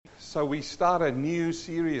So we start a new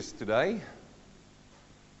series today.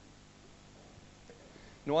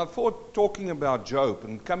 Now I thought talking about Job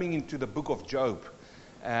and coming into the book of Job,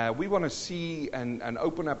 we want to see and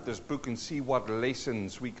open up this book and see what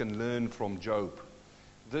lessons we can learn from Job.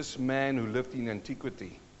 This man who lived in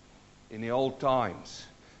antiquity, in the old times.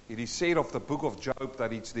 It is said of the book of Job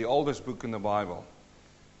that it's the oldest book in the Bible.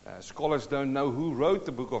 Scholars don't know who wrote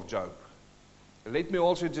the book of Job. Let me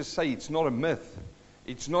also just say it's not a myth.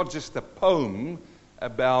 It's not just a poem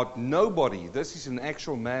about nobody. This is an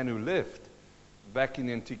actual man who lived back in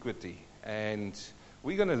antiquity. And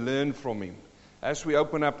we're going to learn from him. As we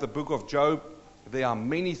open up the book of Job, there are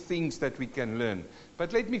many things that we can learn.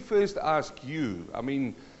 But let me first ask you,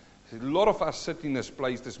 a lot of us sit in this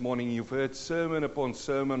place this morning, you've heard sermon upon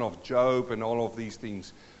sermon of Job and all of these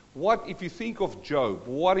things. What, if you think of Job,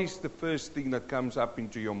 what is the first thing that comes up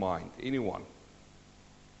into your mind? Anyone?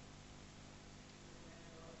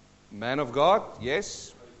 Man of God,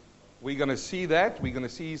 yes. We're going to see that. We're going to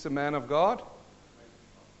see he's a man of God.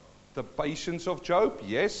 The patience of Job,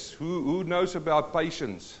 yes. Who knows about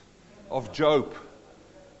patience of Job?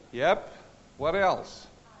 Yep. What else?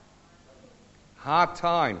 Hard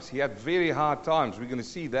times. He had very hard times. We're going to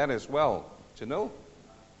see that as well. Do you know?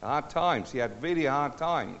 Hard times. He had very hard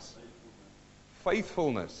times.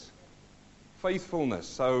 Faithfulness. Faithfulness.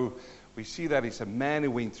 So we see that he's a man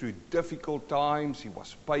who went through difficult times. He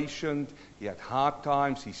was patient. He had hard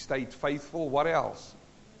times. He stayed faithful. What else?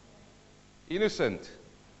 Innocent.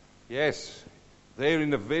 Yes. There in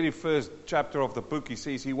the very first chapter of the book, he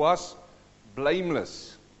says he was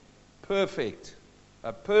blameless. Perfect.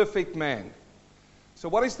 A perfect man. So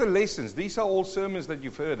what is the lessons? These are all sermons that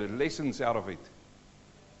you've heard. Lessons out of it.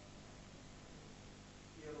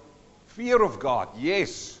 Fear of God.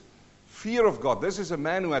 Yes. Fear of God. This is a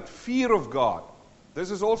man who had fear of God.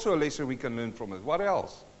 This is also a lesson we can learn from it. What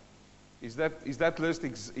else? Is that list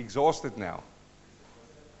exhausted now?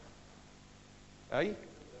 Eh?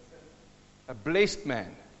 A blessed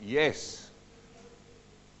man. Yes.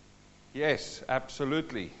 Yes,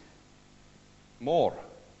 absolutely. More.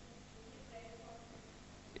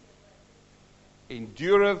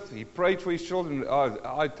 Endureth. He prayed for his children.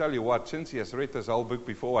 I tell you what, Cincy has read this whole book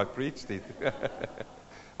before I preached it.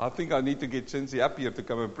 I think I need to get Cincy up here to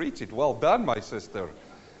come and preach it. Well done, my sister.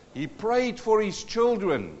 He prayed for his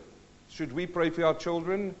children. Should we pray for our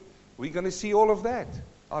children? We're going to see all of that.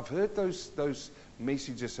 I've heard those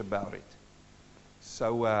messages about it.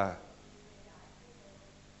 So,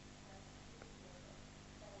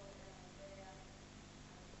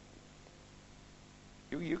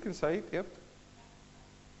 you can say it, yep.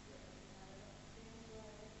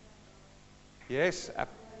 Yes,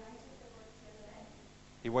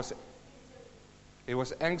 he was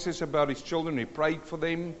anxious about his children. He prayed for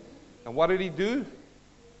them. And what did he do?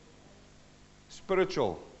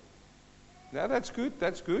 Spiritual. Yeah, that's good.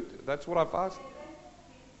 That's good. That's what I've asked.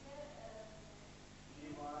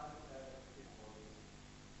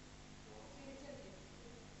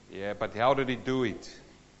 Yeah, but how did he do it?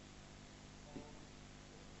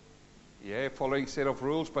 Yeah, following set of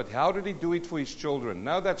rules. But how did he do it for his children?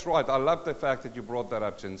 No, that's right. I love the fact that you brought that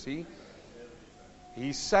up, Cincy.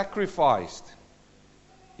 He sacrificed.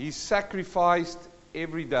 He sacrificed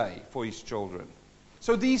every day for his children.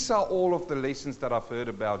 So these are all of the lessons that I've heard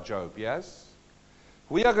about Job, yes?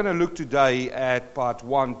 We are going to look today at part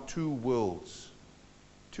 1, two worlds.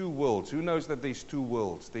 Two worlds. Who knows that there's two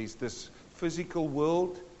worlds? There's this physical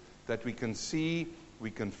world that we can see, we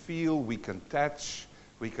can feel, we can touch,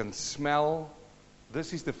 we can smell.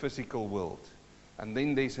 This is the physical world. And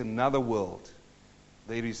then there's another world.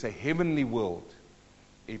 There is a heavenly world.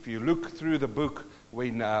 If you look through the book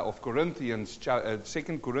of Corinthians,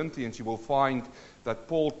 2 Corinthians, you will find that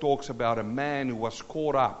Paul talks about a man who was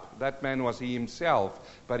caught up. That man was he himself,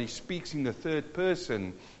 but he speaks in the third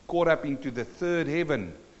person, caught up into the third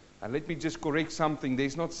heaven. And let me just correct something.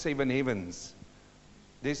 There's not 7 heavens.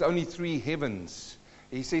 There's only 3 heavens.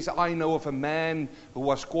 He says, I know of a man who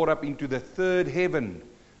was caught up into the third heaven.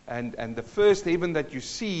 And the first heaven that you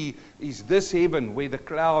see is this heaven where the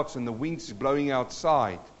clouds and the winds is blowing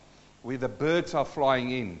outside, where the birds are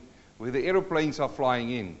flying in, where the aeroplanes are flying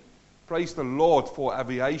in. Praise the Lord for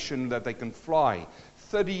aviation that they can fly.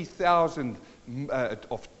 30,000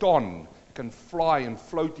 of ton can fly and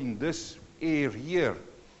float in this air here.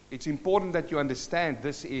 It's important that you understand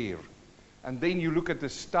this air. And then you look at the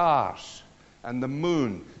stars and the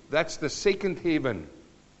moon. That's the second heaven.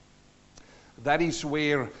 That is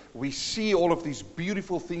where we see all of these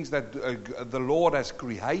beautiful things that the Lord has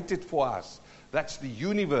created for us. That's the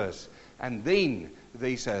universe. And then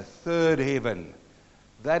there's a third heaven.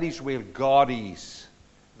 That is where God is.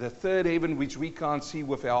 the third heaven which we can't see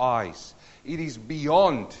with our eyes. It is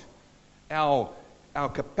beyond our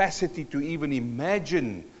capacity to even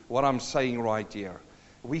imagine what I'm saying right here.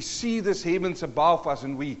 We see this heavens above us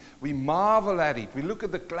and we marvel at it. We look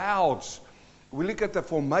at the clouds. We look at the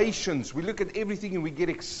formations. We look at everything and we get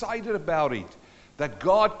excited about it. That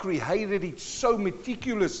God created it so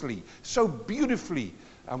meticulously, so beautifully.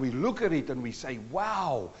 And we look at it and we say,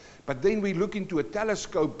 wow. But then we look into a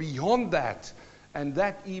telescope beyond that. And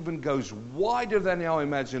that even goes wider than our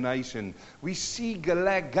imagination. We see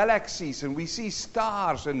galaxies and we see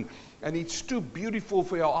stars. And it's too beautiful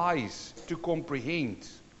for our eyes to comprehend.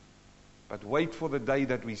 But wait for the day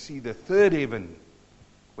that we see the third heaven.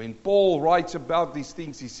 When Paul writes about these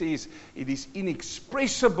things, he says, it is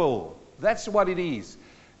inexpressible. That's what it is.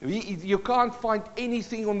 You can't find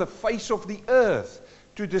anything on the face of the earth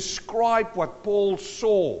to describe what Paul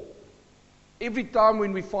saw. Every time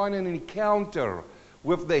when we find an encounter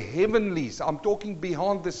with the heavenlies, I'm talking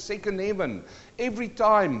beyond the second heaven, every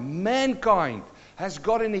time mankind has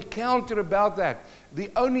got an encounter about that,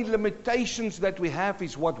 the only limitations that we have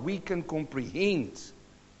is what we can comprehend.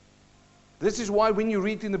 This is why when you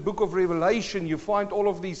read in the book of Revelation, you find all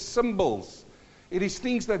of these symbols. It is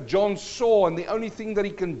things that John saw, and the only thing that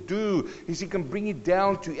he can do is he can bring it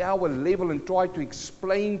down to our level and try to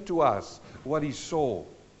explain to us what he saw.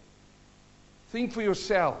 Think for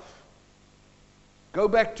yourself. Go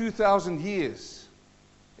back 2,000 years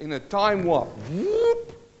in a time warp.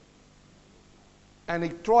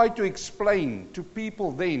 And try to explain to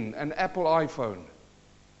people then an Apple iPhone.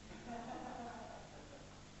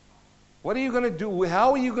 What are you going to do?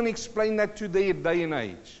 How are you going to explain that to their day and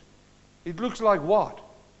age? It looks like what?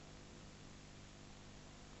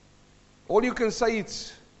 All you can say,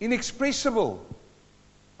 it's inexpressible.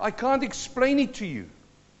 I can't explain it to you.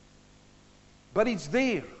 But it's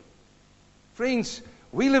there. Friends,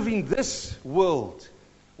 we live in this world.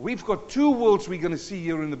 We've got two worlds we're going to see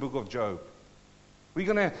here in the book of Job. We're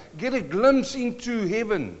going to get a glimpse into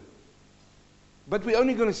heaven. But we're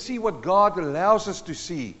only going to see what God allows us to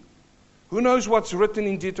see. Who knows what's written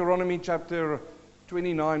in Deuteronomy chapter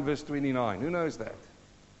 29, verse 29. Who knows that?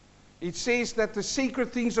 It says that the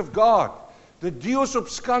secret things of God, the Dios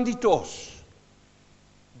obscurnitos,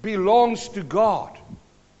 belongs to God.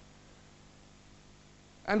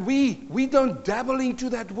 And we don't dabble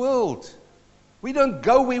into that world. We don't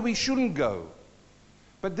go where we shouldn't go.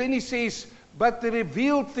 But then he says, but the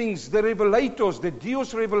revealed things, the revelators, the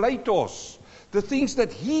Dios revelators, the things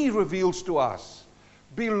that he reveals to us,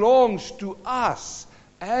 belongs to us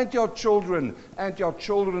and our children and our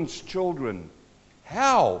children's children.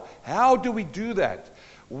 How? How do we do that?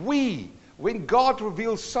 When God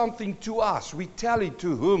reveals something to us, we tell it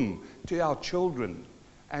to whom? To our children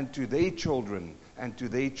and to their children and to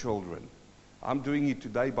their children. I'm doing it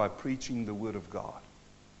today by preaching the Word of God.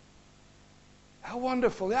 How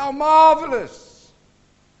wonderful, how marvelous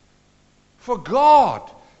for God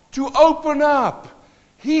to open up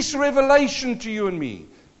His revelation to you and me.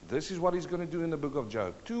 This is what He's going to do in the book of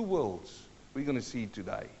Job. Two worlds we're going to see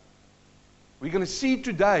today. We're going to see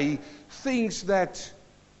today things that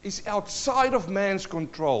is outside of man's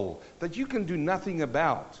control, that you can do nothing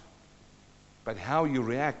about. But how you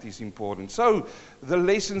react is important. So, the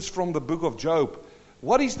lessons from the book of Job.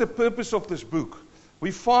 What is the purpose of this book?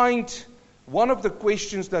 We find one of the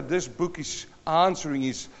questions that this book is answering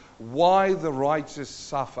is why the righteous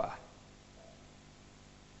suffer.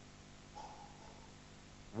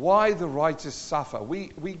 Why the righteous suffer?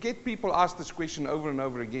 We get people ask this question over and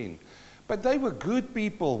over again. But they were good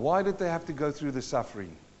people. Why did they have to go through the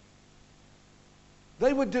suffering?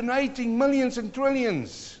 They were donating millions and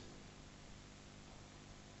trillions.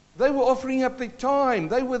 They were offering up their time.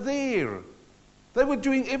 They were there. They were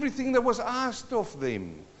doing everything that was asked of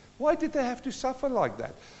them. Why did they have to suffer like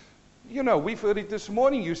that? You know, we've heard it this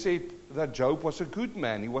morning. You said that Job was a good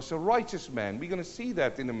man. He was a righteous man. We're going to see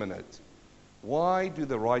that in a minute. Why do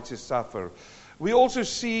the righteous suffer? We also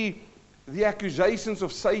see the accusations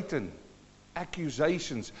of Satan.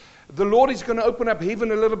 Accusations. The Lord is going to open up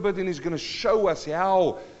heaven a little bit and He's going to show us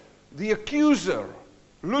how the accuser,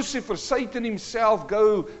 Lucifer, Satan himself,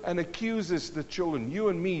 go and accuses the children, you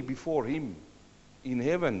and me, before Him in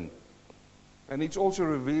heaven. And it's also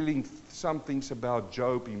revealing some things about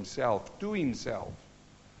Job himself, to himself.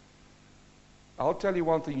 I'll tell you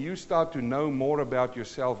one thing, you start to know more about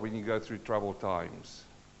yourself when you go through troubled times.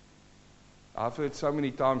 I've heard so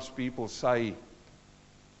many times people say,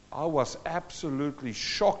 I was absolutely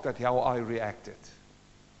shocked at how I reacted.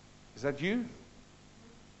 Is that you?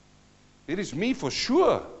 It is me for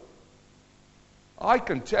sure. I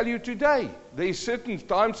can tell you today, there's certain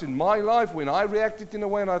times in my life when I reacted in a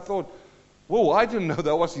way and I thought, whoa, I didn't know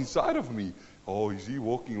that was inside of me. Oh, is he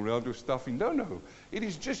walking around with stuff in? No. It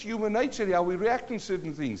is just human nature how we react in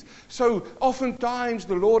certain things. So oftentimes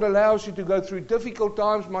the Lord allows you to go through difficult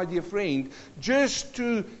times, my dear friend, just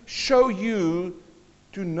to show you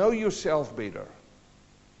to know yourself better.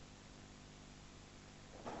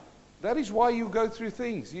 That is why you go through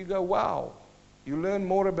things. You go, wow. You learn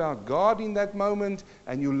more about God in that moment,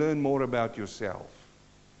 and you learn more about yourself.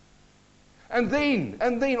 And then,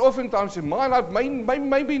 oftentimes in my life,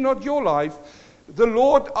 maybe not your life, the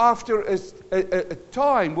Lord, after a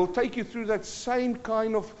time, will take you through that same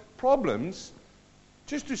kind of problems,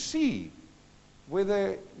 just to see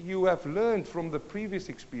whether you have learned from the previous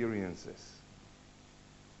experiences.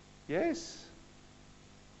 Yes?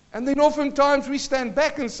 And then oftentimes we stand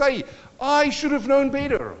back and say, I should have known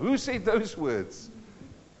better. Who said those words?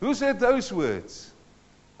 Who said those words?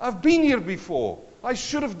 I've been here before. I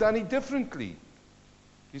should have done it differently.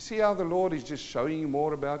 You see how the Lord is just showing you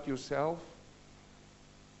more about yourself?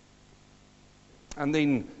 And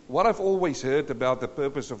then what I've always heard about the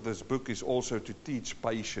purpose of this book is also to teach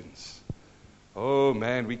patience. Oh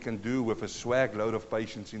man, we can do with a swag load of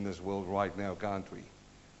patience in this world right now, can't we?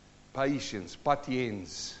 Patience,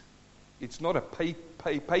 patience. It's not a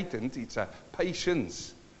patent, it's a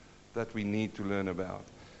patience that we need to learn about.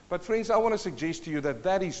 But friends, I want to suggest to you that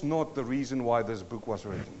that is not the reason why this book was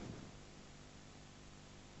written.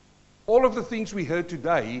 All of the things we heard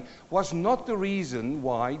today was not the reason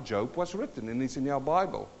why Job was written, and it's in our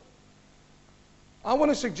Bible. I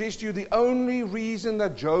want to suggest to you the only reason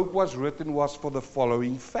that Job was written was for the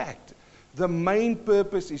following fact. The main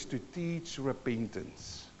purpose is to teach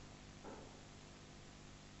repentance.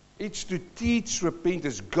 It's to teach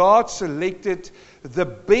repentance. God selected the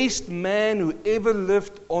best man who ever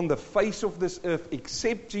lived on the face of this earth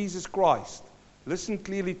except Jesus Christ. Listen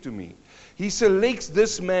clearly to me. He selects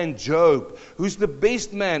this man, Job, who's the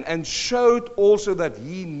best man, and showed also that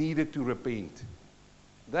he needed to repent.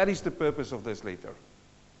 That is the purpose of this letter,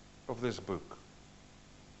 of this book.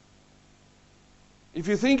 If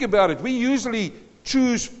you think about it, we usually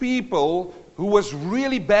choose people who was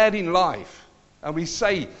really bad in life. And we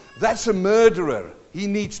say, that's a murderer. He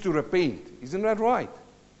needs to repent. Isn't that right?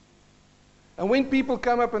 And when people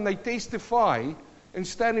come up and they testify and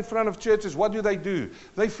stand in front of churches, what do?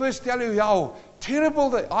 They first tell you how terrible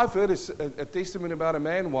they... I've heard a testimony about a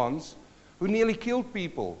man once who nearly killed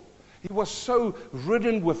people. He was so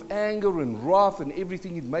ridden with anger and wrath and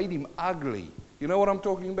everything, it made him ugly. You know what I'm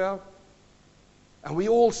talking about? And we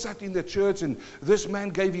all sat in the church, and this man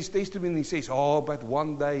gave his testimony, and he says, oh, but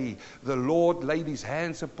one day the Lord laid his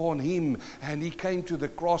hands upon him, and he came to the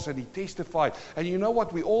cross, and he testified. And you know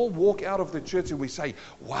what? We all walk out of the church, and we say,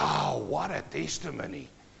 wow, what a testimony.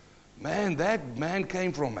 Man, that man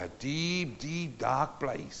came from a deep, deep, dark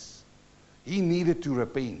place. He needed to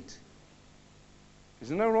repent.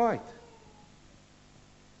 Isn't that right?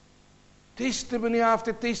 Testimony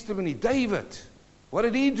after testimony. David, what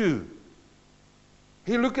did he do?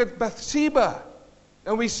 He looked at Bathsheba,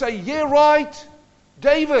 and we say, yeah, right,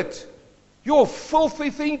 David, you're a filthy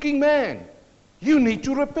thinking man. You need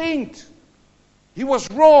to repent. He was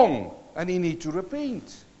wrong, and he needs to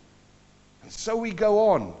repent. And so we go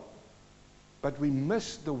on. But we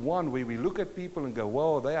miss the one where we look at people and go,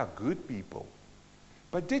 well, they are good people.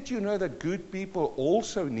 But did you know that good people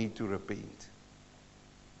also need to repent?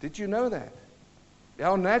 Did you know that?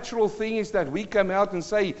 Our natural thing is that we come out and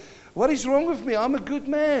say, what is wrong with me? I'm a good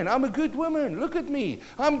man. I'm a good woman. Look at me.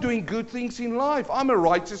 I'm doing good things in life. I'm a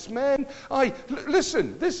righteous man.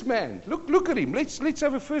 Listen, this man, look at him. Let's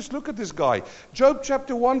have a first look at this guy. Job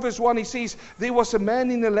chapter 1 verse 1, he says, there was a man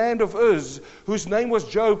in the land of Uz whose name was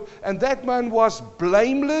Job, and that man was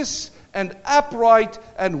blameless and upright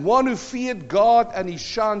and one who feared God, and he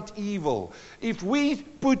shunned evil. If we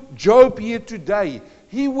put Job here today,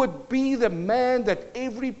 he would be the man that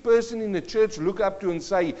every person in the church look up to and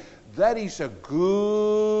say, that is a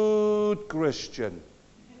good Christian.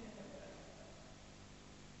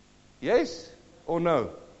 Yes or no?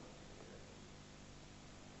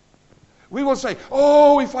 We will say,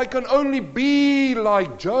 oh, if I can only be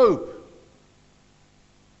like Job.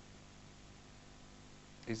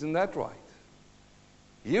 Isn't that right?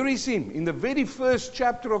 Here is him in the very first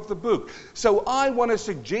chapter of the book. So I want to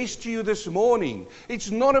suggest to you this morning, it's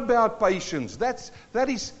not about patience. That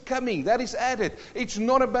is coming. That is added. It's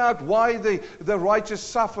not about why the righteous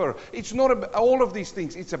suffer. It's not about all of these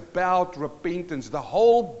things. It's about repentance. The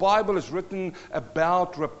whole Bible is written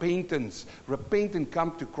about repentance. Repent and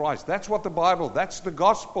come to Christ. That's what the Bible, that's the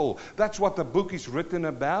gospel. That's what the book is written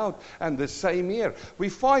about. And the same here. We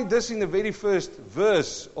find this in the very first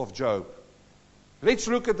verse of Job. Let's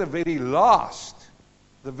look at the very last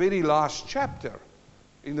chapter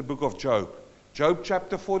in the book of Job. Job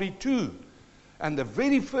chapter 42. And the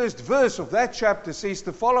very first verse of that chapter says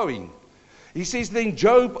the following. He says, Then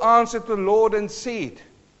Job answered the Lord and said,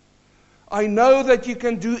 I know that you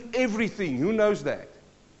can do everything. Who knows that?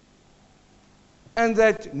 And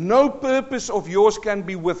that no purpose of yours can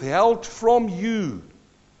be withheld from you.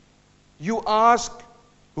 You ask,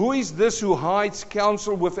 who is this who hides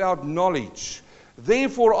counsel without knowledge?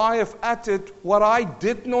 Therefore I have uttered what I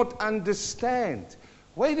did not understand.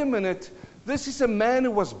 Wait a minute. This is a man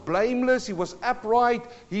who was blameless. He was upright.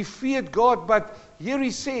 He feared God. But here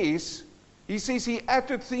he says he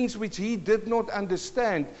uttered things which he did not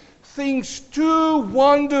understand. Things too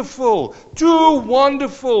wonderful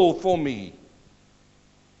for me.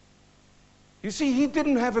 You see, he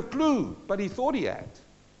didn't have a clue, but he thought he had.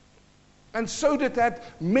 And so did that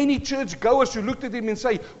many churchgoers who looked at him and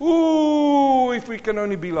say, ooh, if we can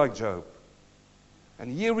only be like Job.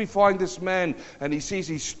 And here we find this man, and he says,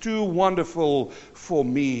 he's too wonderful for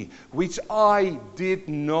me, which I did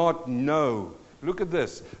not know. Look at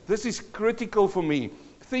this. This is critical for me.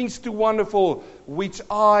 Things too wonderful, which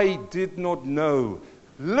I did not know.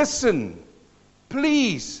 Listen,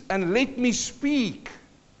 please, and let me speak.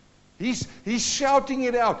 He's shouting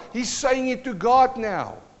it out. He's saying it to God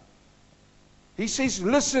now. He says,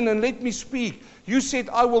 listen and let me speak. You said,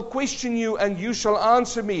 I will question you and you shall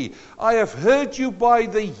answer me. I have heard you by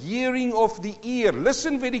the hearing of the ear.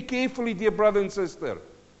 Listen very carefully, dear brother and sister.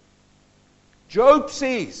 Job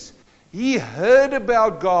says, he heard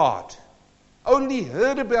about God. Only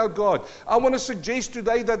heard about God. I want to suggest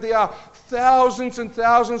today that there are thousands and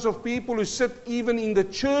thousands of people who sit even in the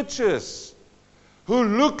churches who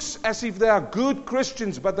looks as if they are good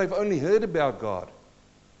Christians, but they've only heard about God.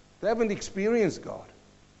 They haven't experienced God.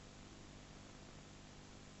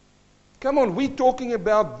 Come on, we're talking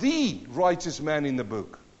about the righteous man in the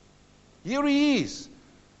book. Here he is.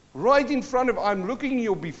 Right in front of, I'm looking at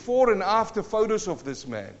your before and after photos of this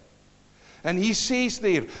man. And he says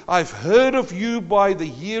there, I've heard of you by the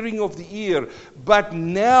hearing of the ear, but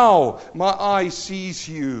now my eye sees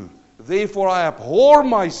you. Therefore I abhor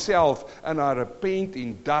myself and I repent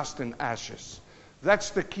in dust and ashes.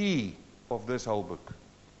 That's the key of this whole book.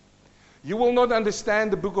 You will not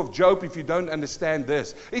understand the book of Job if you don't understand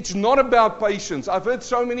this. It's not about patience. I've heard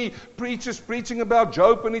so many preachers preaching about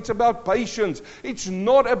Job, and it's about patience. It's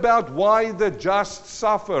not about why the just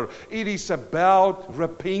suffer. It is about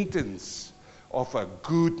repentance of a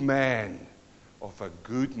good man. Of a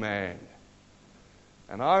good man.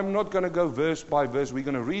 And I'm not going to go verse by verse. We're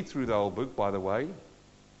going to read through the whole book, by the way.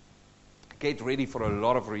 Get ready for a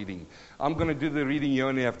lot of reading. I'm going to do the reading. You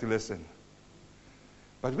only have to listen.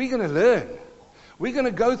 But we're going to learn. We're going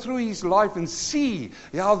to go through his life and see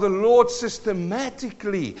how the Lord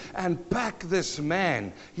systematically unpacks this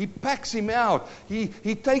man. He packs him out. He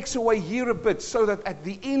takes away here a bit so that at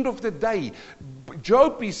the end of the day,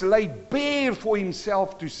 Job is laid bare for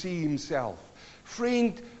himself to see himself.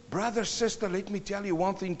 Friend, brother, sister, let me tell you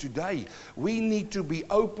one thing today. We need to be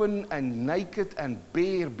open and naked and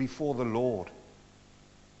bare before the Lord.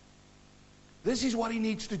 This is what he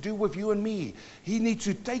needs to do with you and me. He needs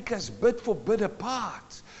to take us bit for bit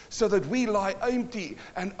apart so that we lie empty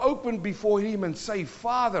and open before him and say,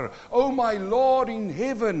 Father, oh my Lord in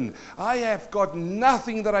heaven, I have got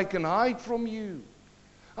nothing that I can hide from you.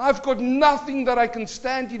 I've got nothing that I can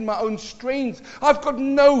stand in my own strength. I've got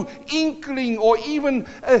no inkling or even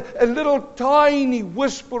a little tiny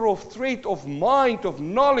whisper of thread of mind, of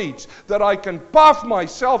knowledge that I can puff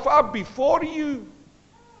myself up before you.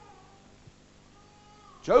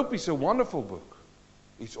 Job is a wonderful book.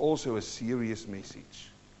 It's also a serious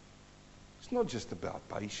message. It's not just about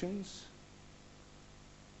patience.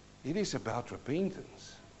 It is about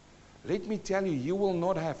repentance. Let me tell you, you will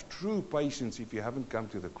not have true patience if you haven't come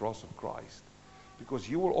to the cross of Christ. Because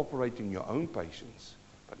you will operate in your own patience,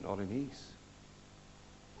 but not in his.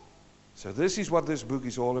 So this is what this book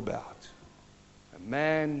is all about. A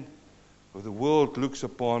man who the world looks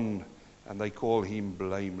upon and they call him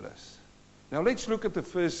blameless. Now let's look at the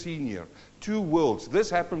first scene here. Two worlds. This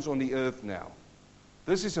happens on the earth now.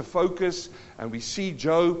 This is a focus, and we see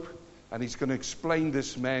Job, And he's going to explain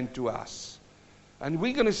this man to us. And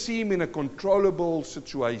we're going to see him in a controllable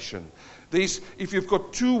situation. If you've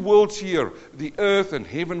got two worlds here, the earth and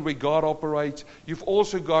heaven where God operates, you've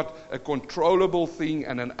also got a controllable thing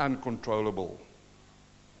and an uncontrollable.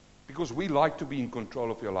 Because we like to be in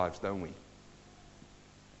control of your lives, don't we?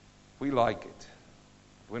 We like it.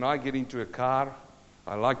 When I get into a car,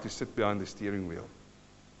 I like to sit behind the steering wheel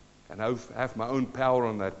and have my own power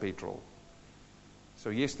on that petrol.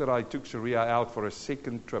 So yesterday I took Sharia out for a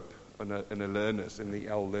second trip in the learners, in the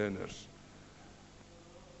L learners.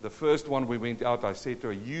 The first one we went out, I said to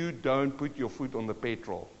her, you don't put your foot on the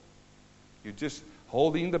petrol. You just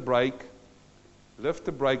hold in the brake, lift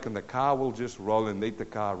the brake, and the car will just roll, and let the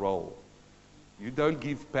car roll. You don't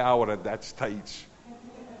give power at that stage.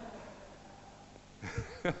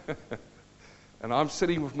 And I'm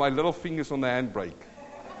sitting with my little fingers on the handbrake.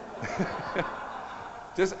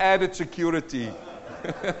 Just added security.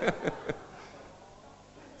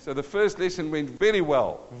 So the first lesson went very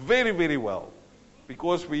well. Very, very well.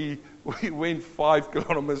 Because we went 5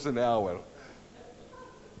 kilometers an hour.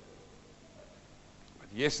 But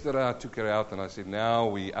yesterday I took her out and I said, now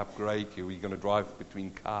we upgrade you. We're going to drive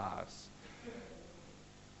between cars.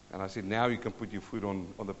 And I said, now you can put your foot on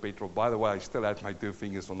the petrol. By the way, I still had my 2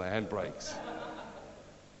 fingers on the handbrakes.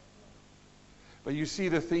 But you see,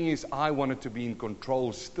 the thing is, I wanted to be in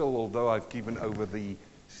control still, although I've given over the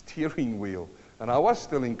steering wheel. And I was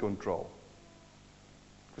still in control.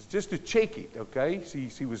 Because just to check it, okay?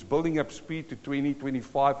 She was building up speed to 20,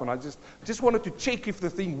 25, and I just wanted to check if the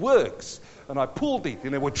thing works. And I pulled it,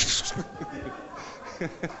 and it went...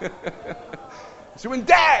 She went,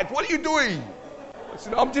 Dad, what are you doing? I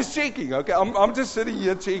said, I'm just checking, okay? I'm just sitting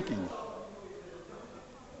here checking.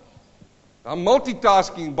 I'm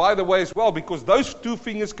multitasking, by the way, as well, because those 2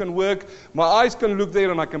 fingers can work. My eyes can look there,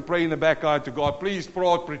 and I can pray in the back eye to God, please,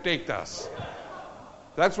 God, protect us.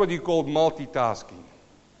 That's what you call multitasking.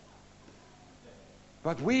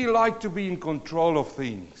 But we like to be in control of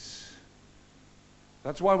things.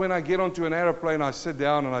 That's why when I get onto an airplane, I sit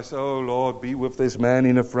down and I say, oh, Lord, be with this man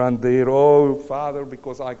in the front there. Oh, Father,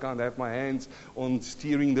 because I can't have my hands on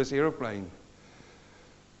steering this airplane.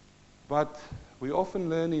 But we often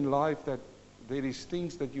learn in life that there is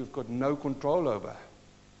things that you've got no control over.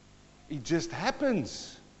 It just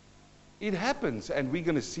happens. It happens, and we're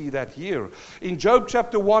going to see that here. In Job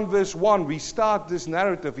chapter 1, verse 1, we start this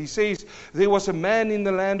narrative. He says, there was a man in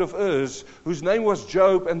the land of Uz whose name was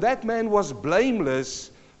Job, and that man was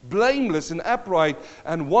blameless and upright,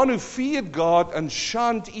 and one who feared God and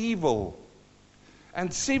shunned evil.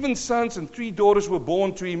 And 7 sons and 3 daughters were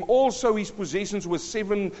born to him. Also his possessions were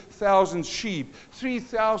 7,000 sheep,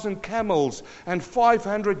 3,000 camels, and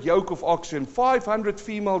 500 yoke of oxen, 500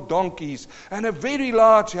 female donkeys, and a very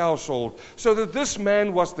large household. So that this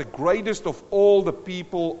man was the greatest of all the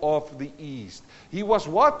people of the East. He was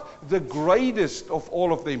what? The greatest of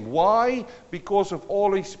all of them. Why? Because of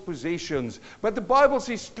all his possessions. But the Bible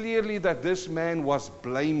says clearly that this man was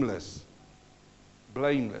blameless.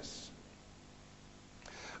 Blameless.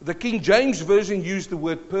 The King James Version used the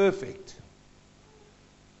word perfect.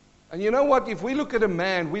 And you know what? If we look at a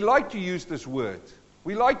man, we like to use this word.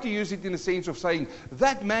 We like to use it in the sense of saying,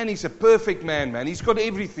 that man is a perfect man. He's got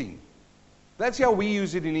everything. That's how we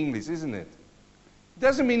use it in English, isn't it? It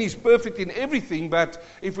doesn't mean he's perfect in everything, but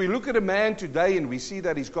if we look at a man today and we see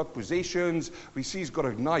that he's got possessions, we see he's got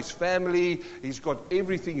a nice family, he's got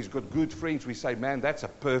everything, he's got good friends, we say, man, that's a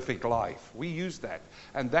perfect life. We use that.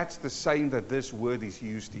 And that's the same that this word is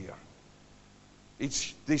used here.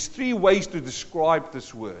 There's 3 ways to describe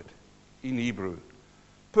this word in Hebrew.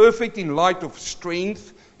 Perfect in light of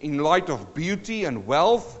strength, in light of beauty and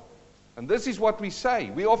wealth. And this is what we say.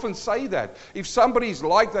 We often say that. If somebody is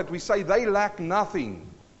like that, we say they lack nothing.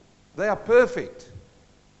 They are perfect.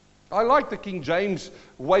 I like the King James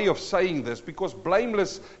way of saying this because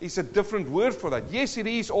blameless is a different word for that. Yes, it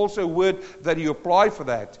is also a word that you apply for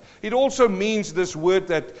that. It also means this word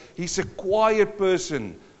that he's a quiet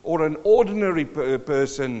person or an ordinary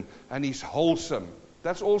person and he's wholesome.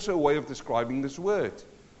 That's also a way of describing this word.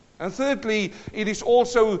 And thirdly, it is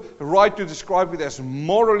also right to describe it as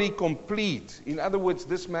morally complete. In other words,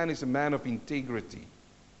 this man is a man of integrity.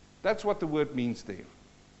 That's what the word means there.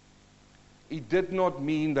 It did not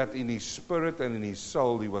mean that in his spirit and in his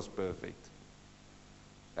soul he was perfect,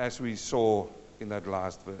 as we saw in that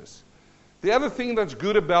last verse. The other thing that's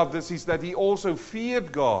good about this is that he also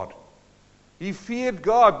feared God. He feared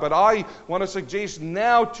God, but I want to suggest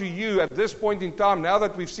now to you at this point in time, now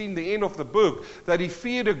that we've seen the end of the book, that he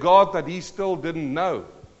feared a God that he still didn't know.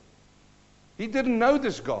 He didn't know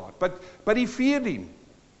this God, but he feared him.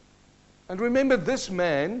 And remember, this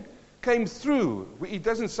man came through. He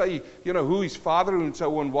doesn't say, who his father and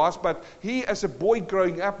so on was, but he, as a boy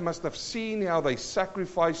growing up, must have seen how they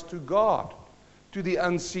sacrificed to God, to the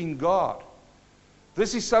unseen God.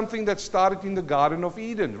 This is something that started in the Garden of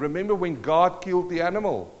Eden. Remember when God killed the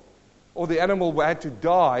animal, or the animal had to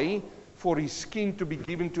die for his skin to be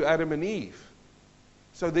given to Adam and Eve.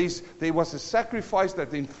 So there was a sacrifice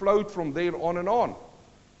that then flowed from there on and on.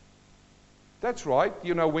 That's right.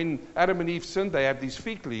 When Adam and Eve sinned, they had these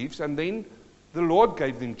fig leaves, and then the Lord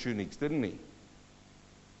gave them tunics, didn't he?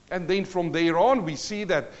 And then from there on, we see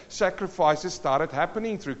that sacrifices started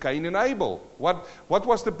happening through Cain and Abel. What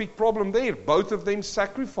was the big problem there? Both of them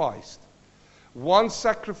sacrificed. One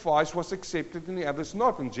sacrifice was accepted and the other's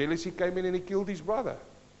not. And jealousy came in and he killed his brother.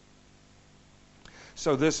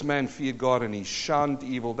 So this man feared God and he shunned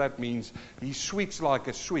evil. That means he switched like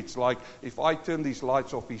a switch. Like if I turn these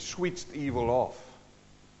lights off, he switched evil off.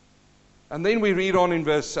 And then we read on in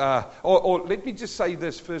verse, or let me just say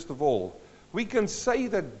this first of all. We can say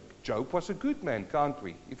that Job was a good man, can't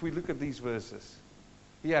we? If we look at these verses.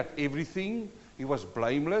 He had everything. He was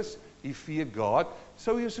blameless. He feared God.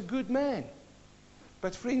 So he was a good man.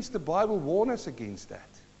 But friends, the Bible warns us against that.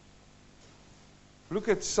 Look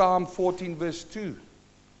at Psalm 14 verse 2.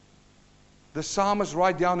 The psalmist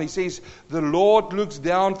writes down, he says, the Lord looks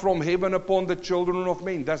down from heaven upon the children of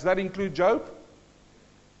men. Does that include Job?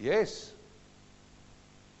 Yes.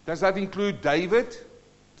 Does that include David?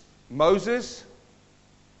 Moses?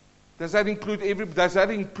 Does that include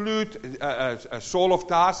Saul of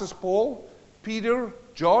Tarsus, Paul, Peter,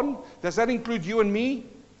 John? Does that include you and me?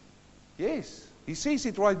 Yes. He says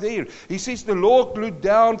it right there. He says, the Lord looked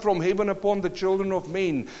down from heaven upon the children of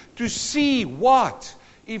men to see what?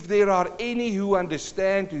 If there are any who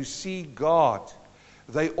understand to see God.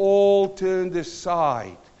 They all turned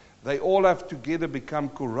aside. They all have together become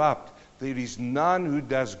corrupt. There is none who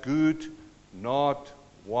does good, not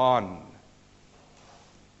one.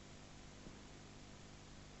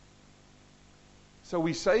 So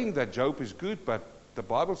we're saying that Job is good, but the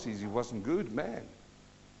Bible says he wasn't good, man.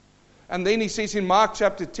 And then he says in Mark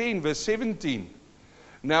chapter 10, verse 17,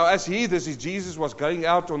 now as this is Jesus, was going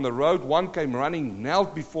out on the road, one came running,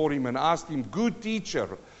 knelt before him and asked him, good teacher,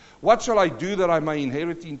 what shall I do that I may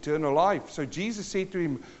inherit eternal life? So Jesus said to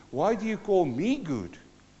him, why do you call me good?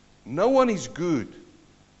 No one is good,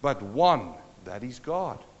 but one, that is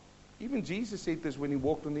God. Even Jesus said this when he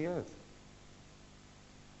walked on the earth.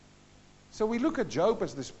 So we look at Job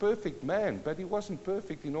as this perfect man, but he wasn't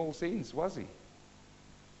perfect in all sense, was he?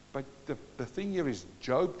 But the thing here is,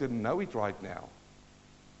 Job didn't know it right now.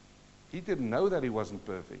 He didn't know that he wasn't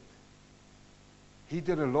perfect. He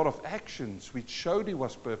did a lot of actions which showed he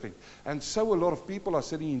was perfect. And so a lot of people are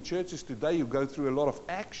sitting in churches today who go through a lot of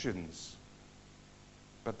actions.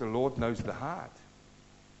 But the Lord knows the heart.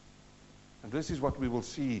 And this is what we will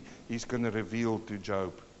see he's going to reveal to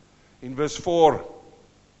Job. In verse 4,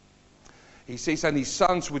 he says, and his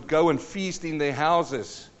sons would go and feast in their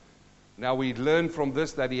houses. Now we learn from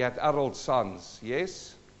this that he had adult sons.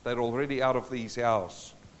 Yes? They're already out of his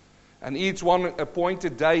house. And each one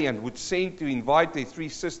appointed day and would send to invite their 3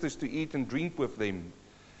 sisters to eat and drink with them.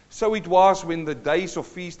 So it was when the days of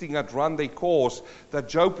feasting had run their course that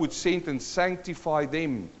Job would send and sanctify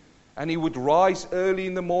them. And he would rise early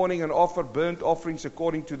in the morning and offer burnt offerings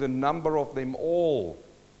according to the number of them all.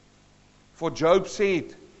 For Job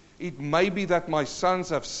said, it may be that my sons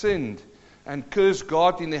have sinned and cursed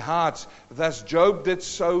God in their hearts. Thus Job did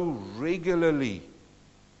so regularly.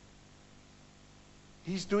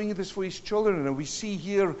 He's doing this for his children. And we see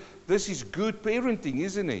here, this is good parenting,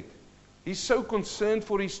 isn't it? He's so concerned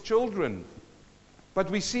for his children. But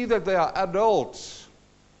we see that they are adults.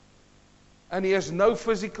 And he has no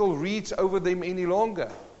physical reach over them any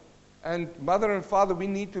longer. And mother and father, we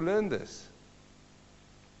need to learn this.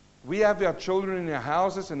 We have our children in our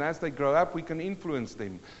houses, and as they grow up, we can influence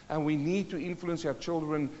them. And we need to influence our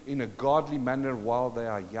children in a godly manner while they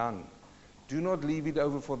are young. Do not leave it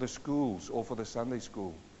over for the schools or for the Sunday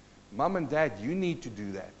school. Mom and Dad, you need to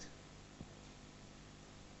do that.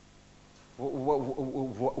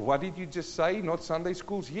 What did you just say? Not Sunday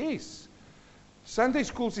schools? Yes. Sunday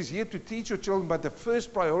schools is here to teach your children, but the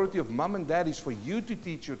first priority of Mom and Dad is for you to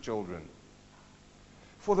teach your children.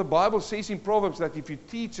 For the Bible says in Proverbs that if you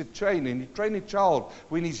teach and you train a child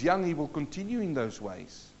when he's young, he will continue in those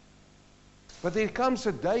ways. But there comes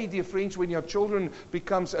a day, dear friends, when your children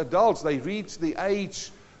becomes adults. They reach the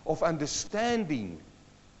age of understanding.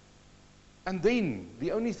 And then,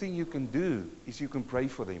 the only thing you can do is you can pray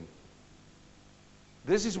for them.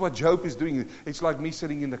 This is what Job is doing. It's like me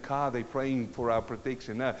sitting in the car, they're praying for our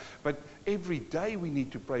protection. But every day we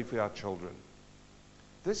need to pray for our children.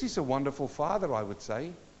 This is a wonderful father, I would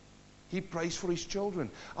say. He prays for his children.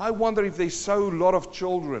 I wonder if there's so lot of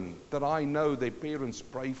children that I know their parents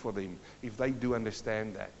pray for them, if they do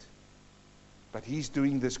understand that. But he's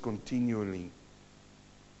doing this continually.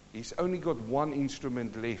 He's only got one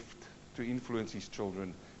instrument left to influence his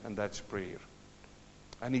children, and that's prayer.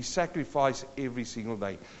 And he sacrifices every single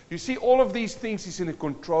day. You see, all of these things is in a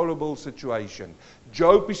controllable situation.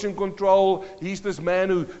 Job is in control. He's this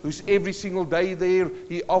man who's every single day there.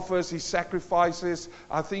 He offers, he sacrifices.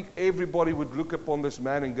 I think everybody would look upon this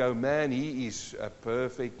man and go, man, he is a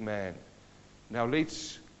perfect man. Now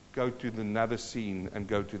let's go to another scene and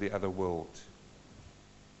go to the other world.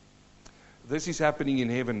 This is happening in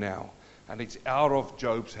heaven now, and it's out of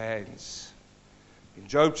Job's hands. In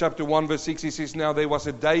Job chapter 1 verse 6 he says, now there was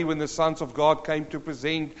a day when the sons of God came to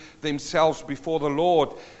present themselves before the Lord,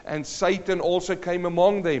 and Satan also came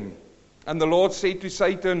among them. And the Lord said to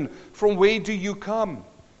Satan, from where do you come?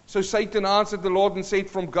 So Satan answered the Lord and said,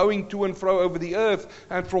 from going to and fro over the earth,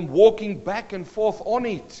 and from walking back and forth on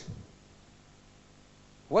it.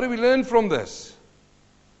 What do we learn from this?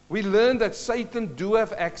 We learn that Satan do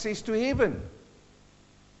have access to heaven.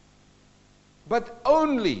 But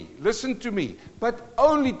only, listen to me, but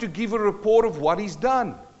only to give a report of what he's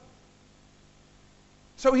done.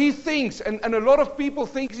 So he thinks, and a lot of people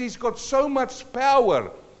think he's got so much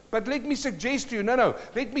power. But let me suggest to you, no,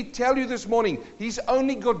 let me tell you this morning, he's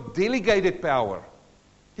only got delegated power.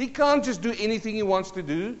 He can't just do anything he wants to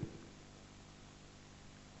do.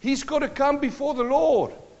 He's got to come before the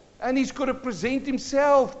Lord, and he's got to present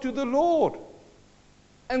himself to the Lord.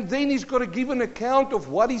 And then he's got to give an account of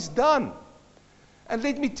what he's done. And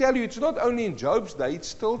let me tell you, it's not only in Job's day, it's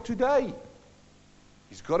still today.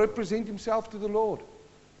 He's got to present himself to the Lord.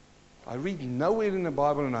 I read nowhere in the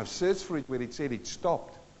Bible, and I've searched for it where it said it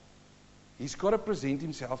stopped. He's got to present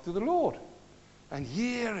himself to the Lord. And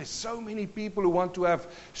here is so many people who want to have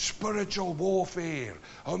spiritual warfare.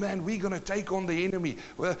 Oh man, we're going to take on the enemy.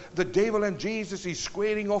 Well, the devil and Jesus is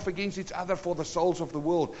squaring off against each other for the souls of the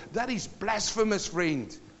world. That is blasphemous,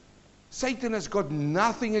 friend. Satan has got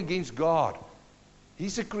nothing against God.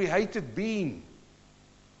 He's a created being.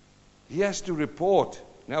 He has to report.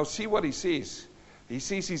 Now see what he says. He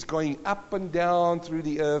says he's going up and down through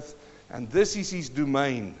the earth, and this is his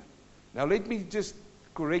domain. Now let me just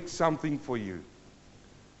correct something for you.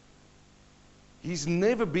 He's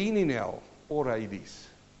never been in hell or Hades.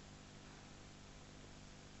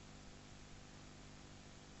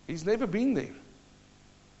 He's never been there.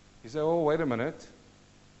 You say, oh, wait a minute.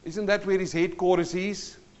 Isn't that where his headquarters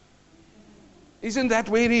is? Isn't that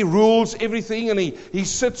where he rules everything, and he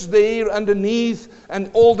sits there underneath, and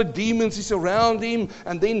all the demons is around him,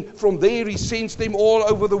 and then from there he sends them all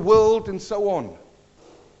over the world and so on?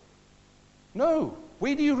 No.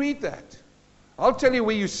 Where do you read that? I'll tell you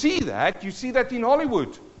where you see that. You see that in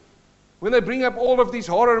Hollywood. When they bring up all of these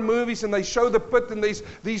horror movies and they show the pit and there's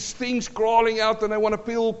these things crawling out and they want to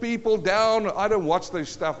pull people down. I don't watch those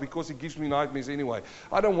stuff because it gives me nightmares anyway.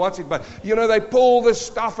 I don't watch it. But, they pull this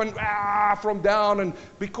stuff and from down. And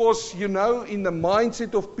because, in the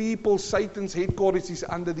mindset of people, Satan's headquarters is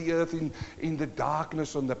under the earth in the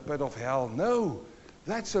darkness on the pit of hell. No,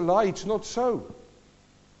 that's a lie. It's not so.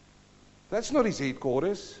 That's not his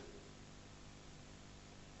headquarters.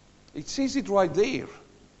 It says it right there.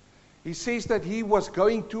 He says that he was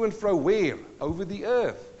going to and fro where? Over the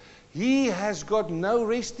earth. He has got no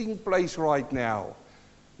resting place right now.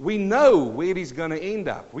 We know where he's going to end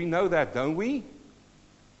up. We know that, don't we?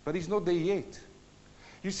 But he's not there yet.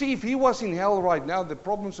 You see, if he was in hell right now, the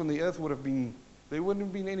problems on the earth there wouldn't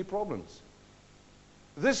have been any problems.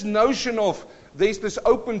 This notion of there's this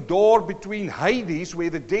open door between Hades, where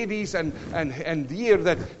the dead is, and here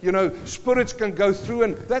that, spirits can go through,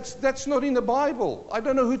 and that's not in the Bible. I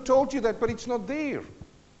don't know who told you that, but it's not there.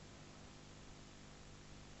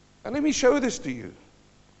 And let me show this to you.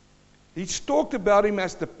 He's talked about him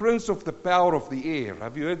as the prince of the power of the air.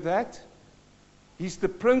 Have you heard that? He's the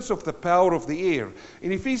prince of the power of the air.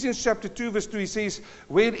 In Ephesians chapter 2 verse 2 he says,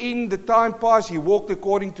 wherein the time past he walked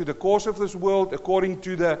according to the course of this world, according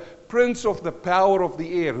to the prince of the power of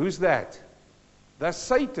the air. Who's that? That's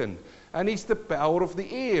Satan. And he's the power of the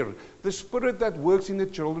air. The spirit that works in the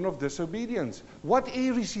children of disobedience. What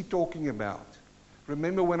air is he talking about?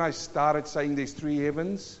 Remember when I started saying there's three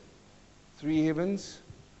heavens? Three heavens?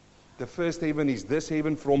 The first heaven is this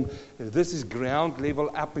heaven, this is ground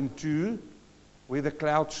level up into where the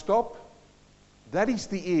clouds stop. That is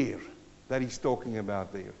the air that he's talking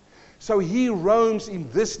about there. So he roams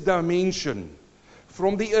in this dimension,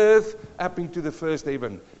 from the earth up into the first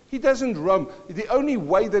heaven. He doesn't roam. The only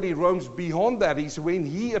way that he roams beyond that is when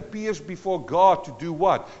he appears before God to do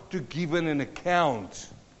what? To give an account.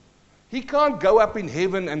 He can't go up in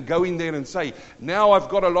heaven and go in there and say, now I've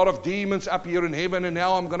got a lot of demons up here in heaven and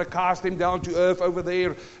now I'm going to cast them down to earth over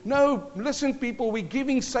there. No, listen people, we're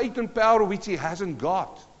giving Satan power which he hasn't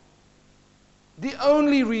got. The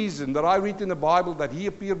only reason that I read in the Bible that he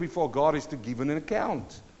appeared before God is to give an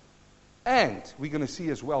account. And we're going to see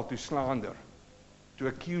as well to slander, to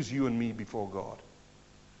accuse you and me before God.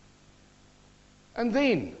 And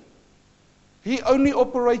then, he only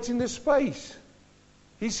operates in this space.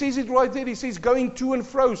 He says it right there. He says going to and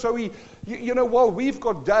fro. So while we've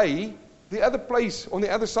got day, the other place on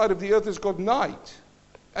the other side of the earth has got night.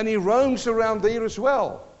 And he roams around there as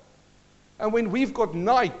well. And when we've got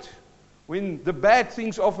night, when the bad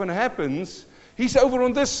things often happens, he's over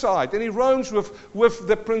on this side. And he roams with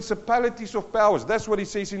the principalities of powers. That's what he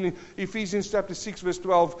says in Ephesians chapter 6 verse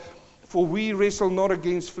 12. For we wrestle not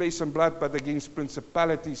against flesh and blood, but against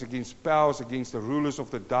principalities, against powers, against the rulers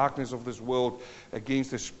of the darkness of this world,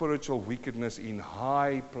 against the spiritual wickedness in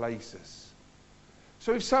high places.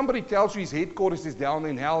 So if somebody tells you his headquarters is down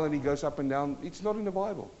in hell and he goes up and down, it's not in the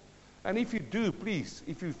Bible. And if you do, please,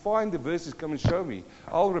 if you find the verses, come and show me.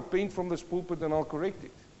 I'll repent from this pulpit and I'll correct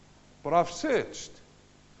it. But I've searched.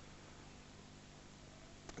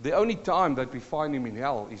 The only time that we find him in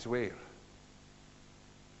hell is where?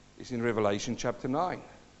 Is in Revelation chapter 9.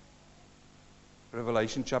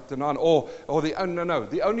 Revelation chapter 9.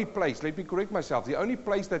 The only place, let me correct myself, the only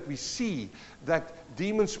place that we see that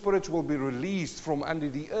demon spirits will be released from under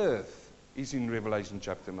the earth is in Revelation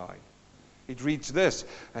chapter 9. It reads this,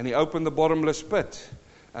 and he opened the bottomless pit,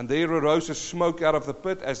 and there arose a smoke out of the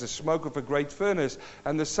pit as the smoke of a great furnace,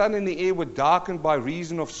 and the sun and the air were darkened by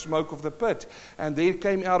reason of smoke of the pit. And there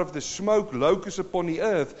came out of the smoke locusts upon the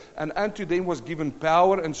earth, and unto them was given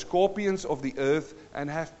power, and scorpions of the earth and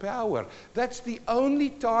have power. That's the only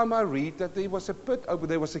time I read that there was a pit open.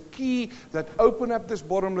 There was a key that opened up this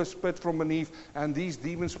bottomless pit from beneath, and these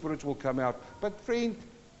demon spirits will come out. But friend,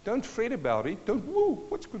 don't fret about it. Don't,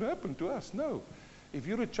 what's going to happen to us? No. If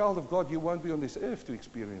you're a child of God, you won't be on this earth to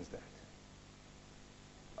experience that.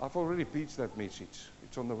 I've already preached that message.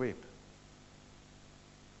 It's on the web.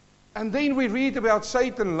 And then we read about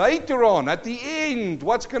Satan later on, at the end.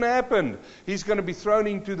 What's going to happen? He's going to be thrown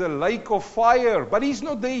into the lake of fire. But he's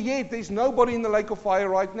not there yet. There's nobody in the lake of fire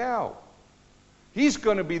right now. He's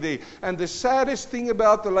going to be there. And the saddest thing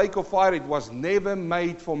about the lake of fire, it was never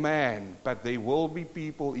made for man. But there will be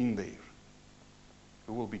people in there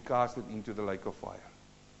who will be casted into the lake of fire.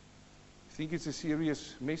 Think it's a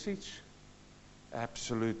serious message?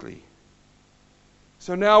 Absolutely.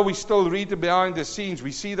 So now we still read the behind the scenes.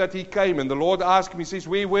 We see that he came and the Lord asked him, he says,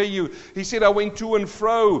 where were you? He said, I went to and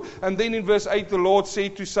fro. And then in verse 8, the Lord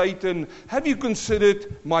said to Satan, have you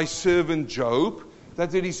considered my servant Job, that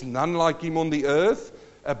there is none like him on the earth,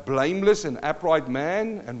 a blameless and upright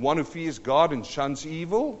man, and one who fears God and shuns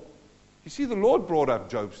evil? You see, the Lord brought up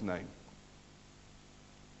Job's name.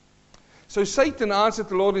 So Satan answered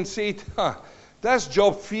the Lord and said, does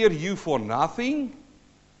Job fear you for nothing?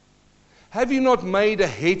 Have you not made a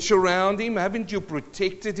hedge around him? Haven't you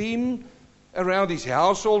protected him around his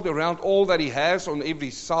household, around all that he has on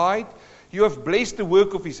every side? You have blessed the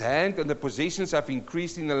work of his hand, and the possessions have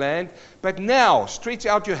increased in the land. But now stretch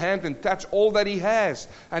out your hand and touch all that he has,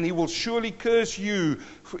 and he will surely curse you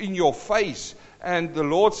in your face. And the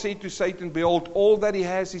Lord said to Satan, behold, all that he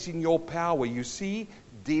has is in your power. You see,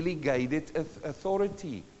 delegated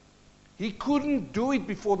authority. He couldn't do it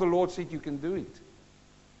before the Lord said you can do it.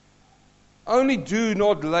 Only do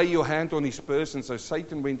not lay your hand on his person. So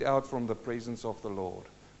Satan went out from the presence of the Lord.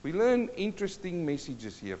 We learn interesting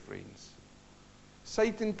messages here, friends.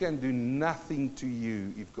 Satan can do nothing to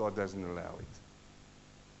you if God doesn't allow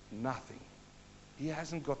it. Nothing. He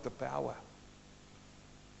hasn't got the power.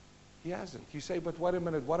 He hasn't. You say, but wait a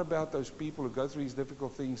minute, what about those people who go through these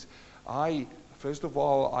difficult things? First of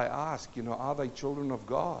all, I ask, are they children of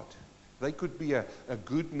God? They could be a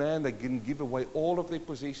good man. They can give away all of their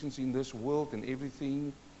possessions in this world and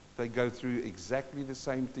everything. They go through exactly the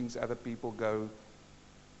same things other people go.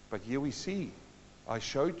 But here we see, I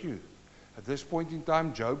showed you, at this point in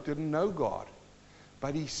time, Job didn't know God.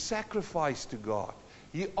 But he sacrificed to God.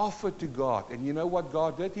 He offered to God. And you know what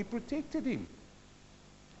God did? He protected him.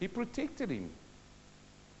 He protected him.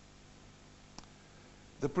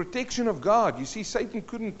 The protection of God. You see, Satan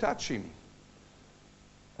couldn't touch him.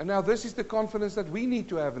 And now this is the confidence that we need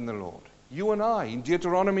to have in the Lord. You and I. In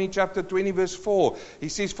Deuteronomy chapter 20 verse 4, he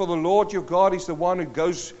says, for the Lord your God is the one who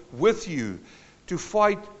goes with you to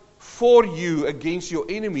fight for you against your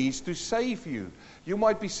enemies to save you. You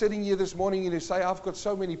might be sitting here this morning and you say, I've got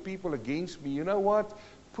so many people against me. You know what?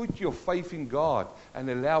 Put your faith in God and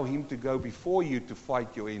allow Him to go before you to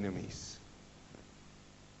fight your enemies.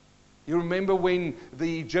 You remember when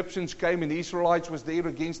the Egyptians came and the Israelites was there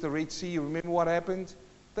against the Red Sea? You remember what happened?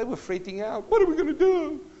 They were fretting out. What are we going to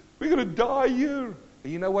do? We're going to die here.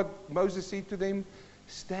 And you know what Moses said to them?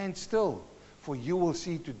 Stand still, for you will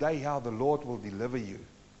see today how the Lord will deliver you.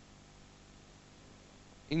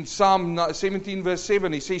 In Psalm 17 verse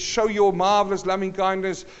 7, he says, show your marvelous loving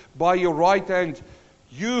kindness by your right hand.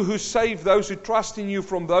 You who save those who trust in you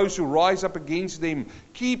from those who rise up against them.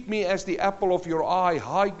 Keep me as the apple of your eye.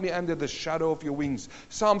 Hide me under the shadow of your wings.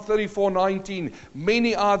 Psalm 34:19.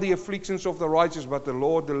 Many are the afflictions of the righteous, but the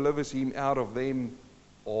Lord delivers him out of them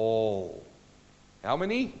all. How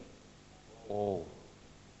many? All.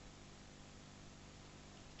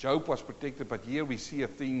 Job was protected, but here we see a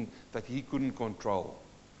thing that he couldn't control.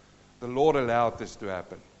 The Lord allowed this to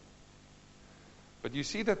happen. But you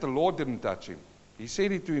see that the Lord didn't touch him. He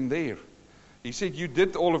said it to him there. He said, you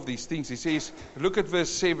did all of these things. He says, look at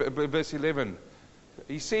verse 11.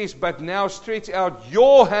 He says, but now stretch out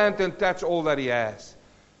your hand and touch all that he has.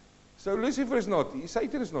 So Lucifer is not,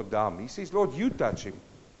 Satan is not dumb. He says, Lord, you touch him.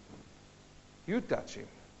 You touch him.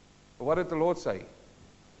 But what did the Lord say?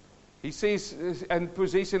 He says, and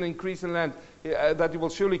possession increase in land, that he will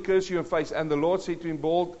surely curse you in face. And the Lord said to him,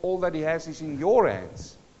 all that he has is in your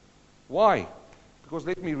hands. Why? Because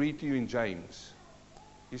let me read to you in James.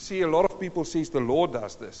 You see, a lot of people say the Lord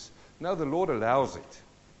does this. No, the Lord allows it.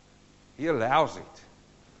 He allows it.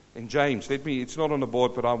 In James, it's not on the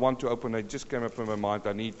board, but I want to open it. It just came up in my mind.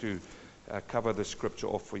 I need to cover the scripture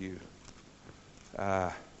off for you.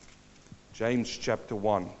 James chapter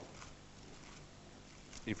 1.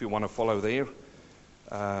 If you want to follow there.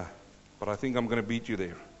 But I think I'm going to beat you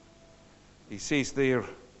there. He says there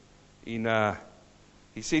in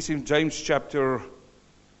James chapter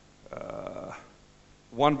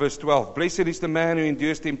 1 verse 12, blessed is the man who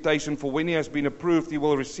endures temptation, for when he has been approved, he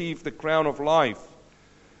will receive the crown of life,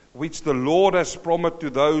 which the Lord has promised to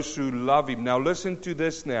those who love him. Now listen to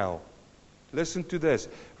this now. Listen to this.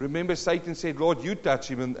 Remember, Satan said, Lord, you touch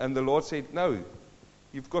him. And the Lord said, no,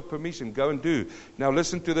 you've got permission. Go and do. Now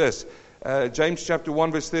listen to this. James chapter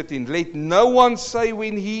 1 verse 13. Let no one say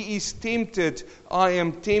when he is tempted, I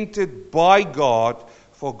am tempted by God.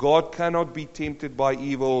 For God cannot be tempted by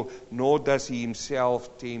evil, nor does he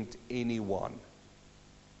himself tempt anyone.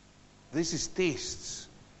 This is tests.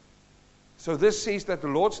 So this says that the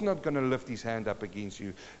Lord's not going to lift his hand up against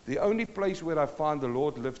you. The only place where I find the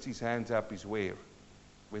Lord lifts his hands up is where?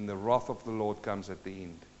 When the wrath of the Lord comes at the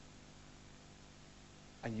end.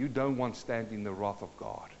 And you don't want to stand in the wrath of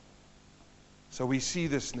God. So we see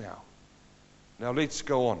this now. Now let's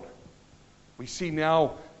go on. We see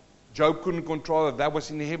now Job couldn't control it. That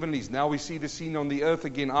was in the heavenlies. Now we see the scene on the earth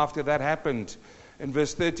again after that happened. In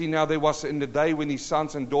verse 13, now there was in the day when his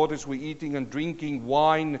sons and daughters were eating and drinking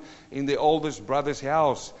wine in their oldest brother's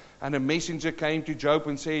house. And a messenger came to Job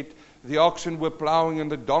and said, the oxen were plowing and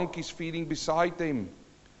the donkeys feeding beside them,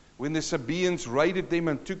 when the Sabaeans raided them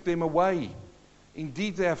and took them away.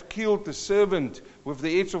 Indeed, they have killed the servant with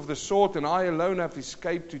the edge of the sword, and I alone have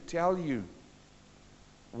escaped to tell you.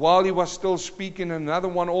 While he was still speaking, another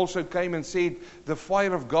one also came and said, the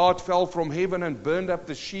fire of God fell from heaven and burned up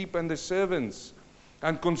the sheep and the servants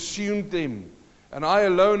and consumed them. And I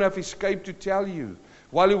alone have escaped to tell you.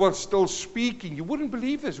 While he was still speaking, you wouldn't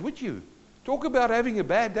believe this, would you? Talk about having a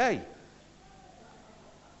bad day.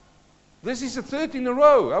 This is the third in a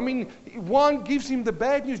row. I mean, one gives him the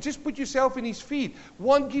bad news. Just put yourself in his feet.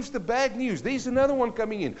 One gives the bad news. There's another one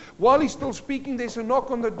coming in. While he's still speaking, there's a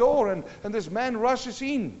knock on the door, and this man rushes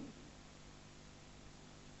in.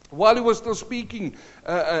 While he was still speaking,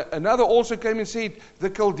 another also came and said,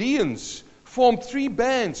 the Chaldeans formed 3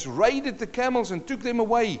 bands, raided the camels and took them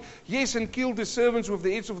away. Yes, and killed the servants with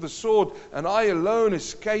the edge of the sword, and I alone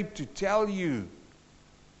escaped to tell you.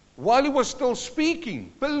 While he was still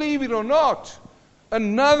speaking, believe it or not,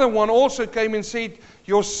 another one also came and said,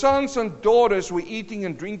 your sons and daughters were eating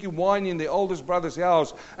and drinking wine in their oldest brother's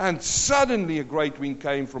house, and suddenly a great wind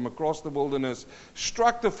came from across the wilderness,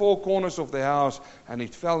 struck the 4 corners of the house, and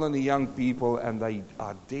it fell on the young people, and they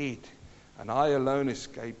are dead. And I alone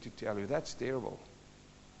escaped to tell you. That's terrible.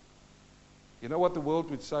 You know what the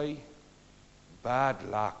world would say? Bad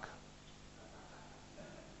luck.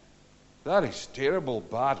 That is terrible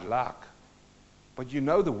bad luck. But you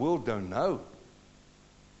know the world don't know.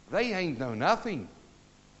 They ain't know nothing.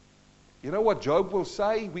 You know what Job will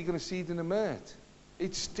say? We're going to see it in a minute.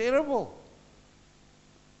 It's terrible.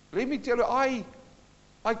 Let me tell you, I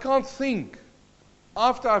can't think,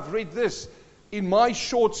 after I've read this, in my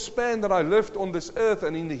short span that I lived on this earth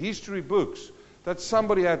and in the history books, that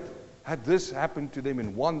somebody had this happen to them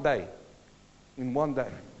in one day. In one day.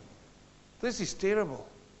 This is terrible.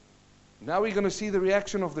 Now we're going to see the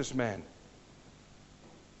reaction of this man.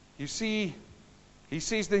 You see, he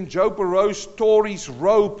says, then Job arose, tore his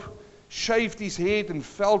robe, shaved his head, and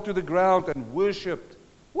fell to the ground and worshipped.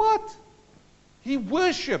 What? He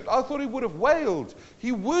worshipped. I thought he would have wailed.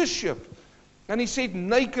 He worshipped. And he said,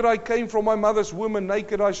 naked I came from my mother's womb, and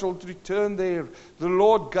naked I shall return there. The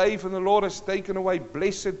Lord gave, and the Lord has taken away.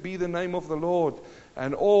 Blessed be the name of the Lord.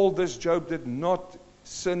 And all this Job did not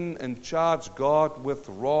sin and charge God with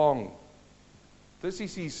wrong. This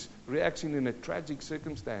is his reaction in a tragic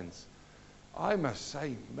circumstance. I must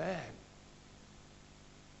say, man,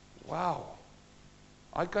 wow.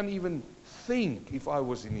 I can't even think, if I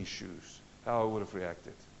was in his shoes, how I would have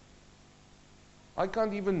reacted. I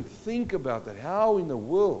can't even think about that. How in the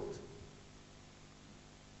world?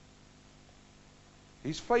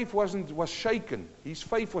 His faith was shaken. His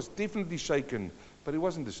faith was definitely shaken, but it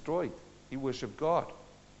wasn't destroyed. He worshipped God.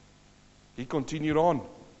 He continued on.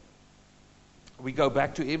 We go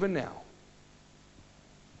back to heaven now.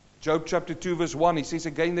 Job chapter 2 verse 1, he says,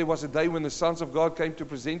 again there was a day when the sons of God came to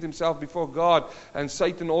present himself before God, and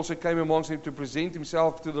Satan also came amongst them to present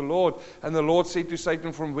himself to the Lord. And the Lord said to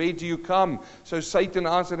Satan, from where do you come? So Satan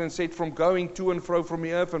answered and said, from going to and fro from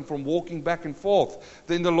the earth, and from walking back and forth.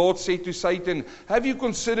 Then the Lord said to Satan, have you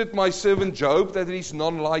considered my servant Job, that there is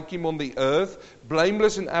none like him on the earth,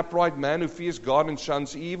 blameless and upright man who fears God and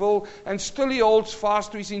shuns evil? And still he holds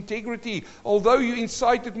fast to his integrity, although you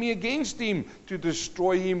incited me against him to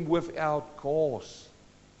destroy him without cause.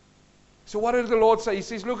 So what did the Lord say? He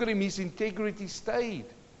says, look at him, his integrity stayed.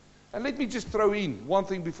 And let me just throw in one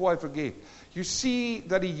thing before I forget. You see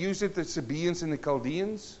that he used the Sabaeans and the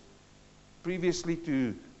Chaldeans previously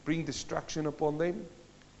to bring destruction upon them.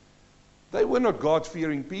 They were not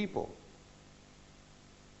God-fearing people.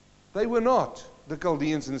 They were not, the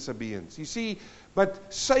Chaldeans and the Sabaeans. You see,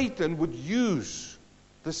 but Satan would use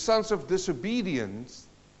the sons of disobedience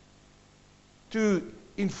to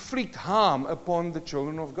inflict harm upon the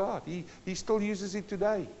children of God. He still uses it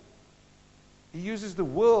today. He uses the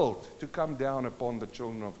world to come down upon the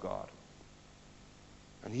children of God.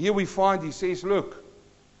 And here we find, he says, look,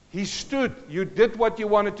 he stood. You did what you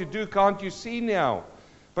wanted to do. Can't you see now?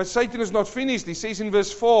 But Satan is not finished. He says in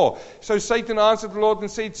verse 4, so Satan answered the Lord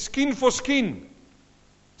and said, skin for skin.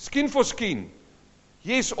 Skin for skin.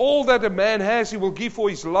 Yes, all that a man has he will give for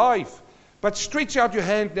his life. But stretch out your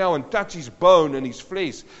hand now and touch his bone and his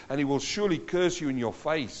flesh, and he will surely curse you in your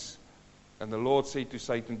face. And the Lord said to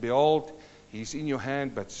Satan, behold, he is in your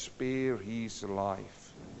hand, but spare his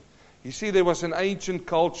life. You see, there was an ancient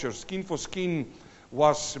culture. Skin for skin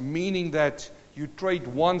was meaning that you trade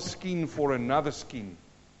one skin for another skin.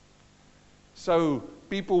 So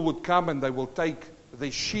people would come and they will take the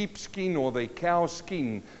sheep skin or the cow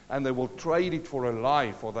skin, and they will trade it for a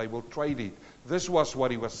life, or they will trade it. This was what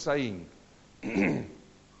he was saying.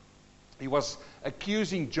 He was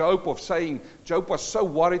accusing Job of saying Job was so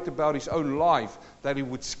worried about his own life that he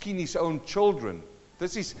would skin his own children.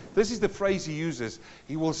 This is the phrase he uses.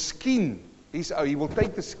 He will skin he will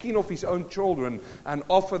take the skin of his own children and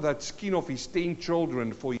offer that skin of his 10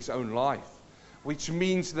 children for his own life, which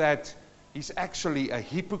means that he's actually a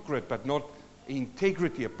hypocrite, but not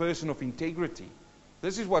integrity, a person of integrity.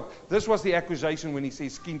 This was the accusation when he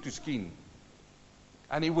says skin to skin.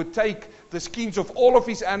 And he would take the skins of all of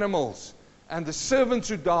his animals and the servants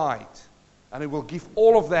who died, and he will give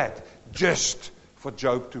all of that just for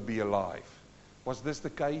Job to be alive. Was this the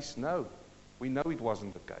case? No. We know it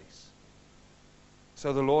wasn't the case.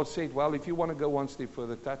 So the Lord said, well, if you want to go one step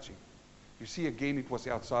further, touch him. You see, again, it was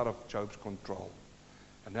outside of Job's control.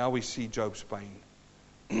 And now we see Job's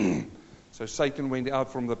pain. So Satan went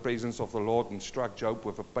out from the presence of the Lord and struck Job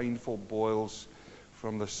with a painful boils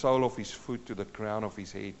from the sole of his foot to the crown of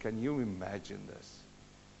his head. Can you imagine this?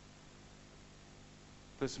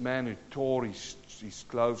 This man who tore his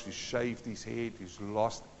clothes, who shaved his head, who's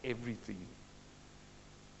lost everything.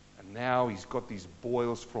 And now he's got these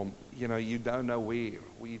boils from, you don't know where.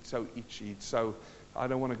 It's so itchy. I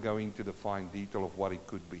don't want to go into the fine detail of what it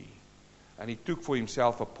could be. And he took for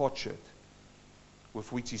himself a potsherd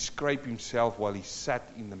with which he scraped himself while he sat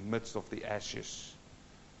in the midst of the ashes.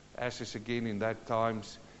 Ashes again in that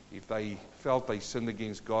times, if they felt they sinned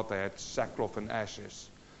against God, they had sackcloth and ashes.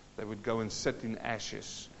 They would go and sit in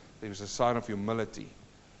ashes. There was a sign of humility.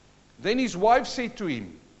 Then his wife said to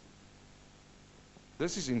him,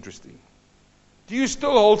 this is interesting, do you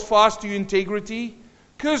still hold fast to your integrity?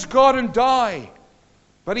 Curse God and die.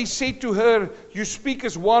 But he said to her, you speak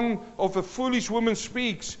as one of a foolish woman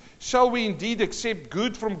speaks. Shall we indeed accept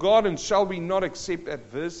good from God, and shall we not accept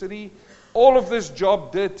adversity? All of this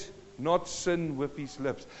Job did not sin with his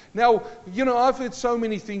lips. Now, I've heard so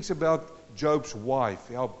many things about Job's wife,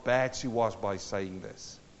 how bad she was by saying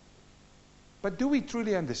this. But do we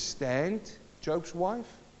truly understand Job's wife?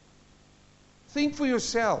 Think for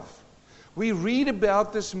yourself. We read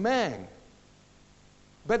about this man,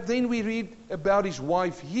 but then we read about his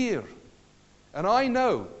wife here. And I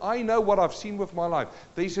know what I've seen with my life.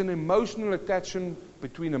 There's an emotional attachment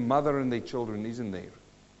between a mother and their children, isn't there?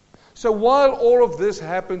 So while all of this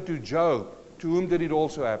happened to Job, to whom did it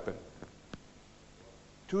also happen?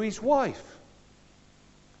 To his wife.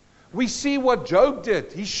 We see what Job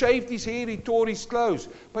did. He shaved his hair, he tore his clothes.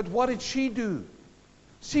 But what did she do?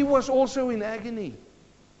 She was also in agony.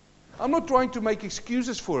 I'm not trying to make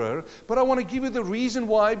excuses for her, but I want to give you the reason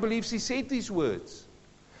why I believe she said these words.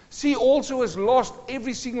 She also has lost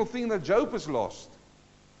every single thing that Job has lost.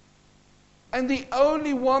 And the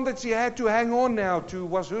only one that she had to hang on now to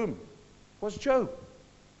was whom? Was Job.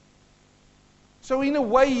 So in a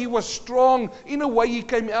way he was strong. In a way he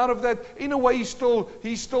came out of that. In a way he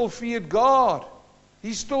still feared God.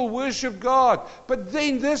 He still worshipped God. But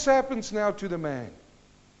then this happens now to the man.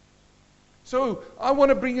 So I want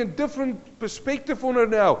to bring a different perspective on her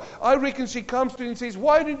now. I reckon she comes to him and says,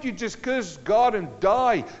 why don't you just curse God and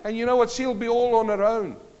die? And you know what? She'll be all on her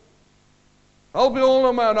own. I'll be all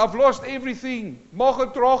on my own. I've lost everything.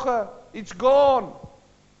 Mache troche. It's gone.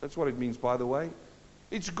 That's what it means, by the way.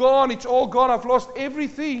 It's gone. It's all gone. I've lost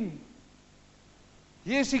everything.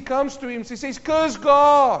 Yes, he comes to him. She says, curse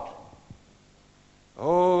God.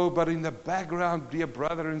 Oh, but in the background, dear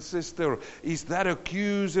brother and sister, is that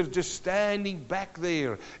accuser just standing back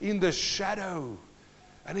there in the shadow.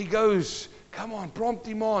 And he goes, come on, prompt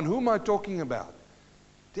him on. Who am I talking about?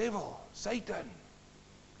 Devil, Satan.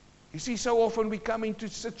 You see, so often we come into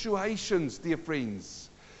situations, dear friends,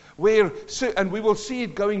 where, and we will see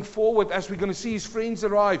it going forward as we're going to see his friends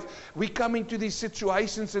arrive. We come into these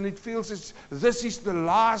situations and it feels as this is the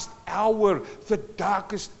last hour, the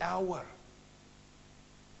darkest hour.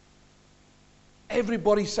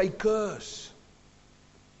 Everybody say curse.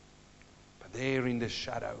 But there in the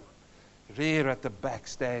shadow, there at the back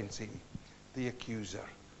stands him, the accuser.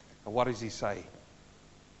 And what does he say?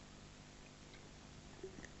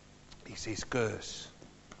 He says curse.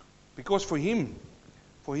 Because for him,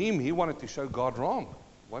 he wanted to show God wrong,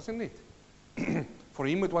 wasn't it? For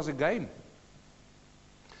him it was a game.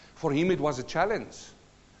 For him it was a challenge.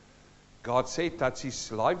 God said touch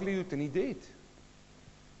his livelihood, and he did.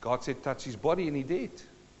 God said touch his body, and he did.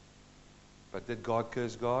 But did God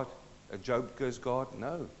curse God? Job curse God?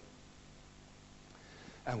 No.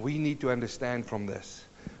 And we need to understand from this.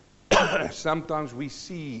 Sometimes we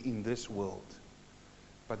see in this world,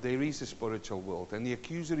 but there is a spiritual world, and the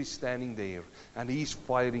accuser is standing there, and he's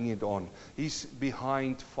firing it on. He's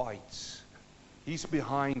behind fights. He's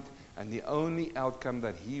behind, and the only outcome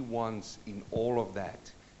that he wants in all of that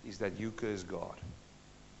is that you curse God.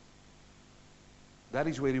 That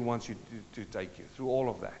is where he wants you to take you, through all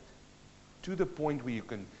of that. To the point where you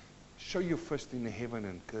can show your fist in heaven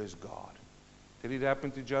and curse God. Did it happen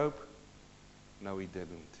to Job? No, he didn't.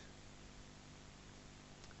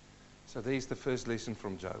 So there's the first lesson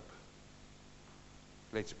from Job.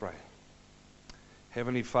 Let's pray.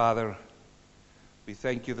 Heavenly Father, we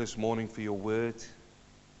thank you this morning for your word.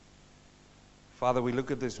 Father, we look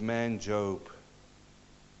at this man, Job.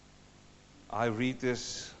 I read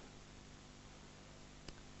this.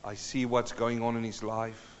 I see what's going on in his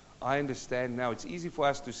life. I understand now. It's easy for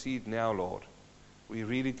us to see it now, Lord. We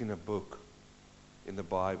read it in a book, in the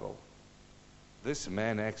Bible. This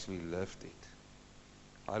man actually lived it.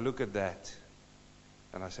 I look at that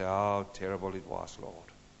and I say, how terrible it was, Lord.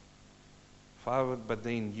 Father, but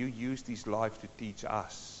then you used his life to teach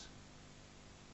us